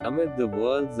Amid the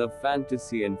worlds of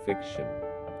fantasy and fiction,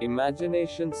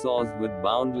 imagination soars with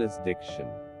boundless diction.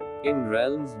 In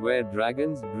realms where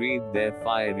dragons breathe their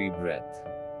fiery breath,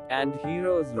 and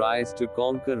heroes rise to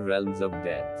conquer realms of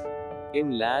death.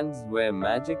 In lands where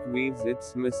magic weaves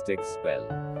its mystic spell,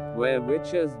 where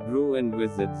witches brew and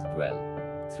wizards dwell.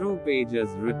 Through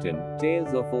pages written,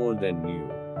 tales of old and new,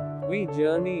 we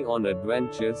journey on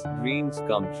adventures, dreams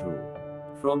come true.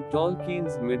 From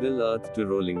Tolkien's Middle-earth to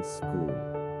Rowling's school,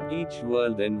 each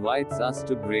world invites us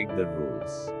to break the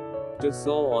rules, to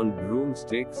soar on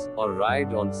broomsticks, or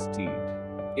ride on steed.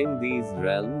 In these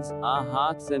realms, our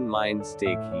hearts and minds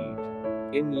take heed.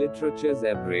 In literature's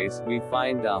embrace we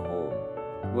find our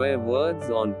home, where words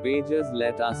on pages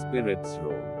let our spirits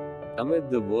roam. Amid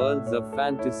the worlds of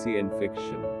fantasy and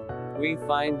fiction, we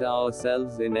find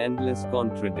ourselves in endless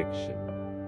contradiction.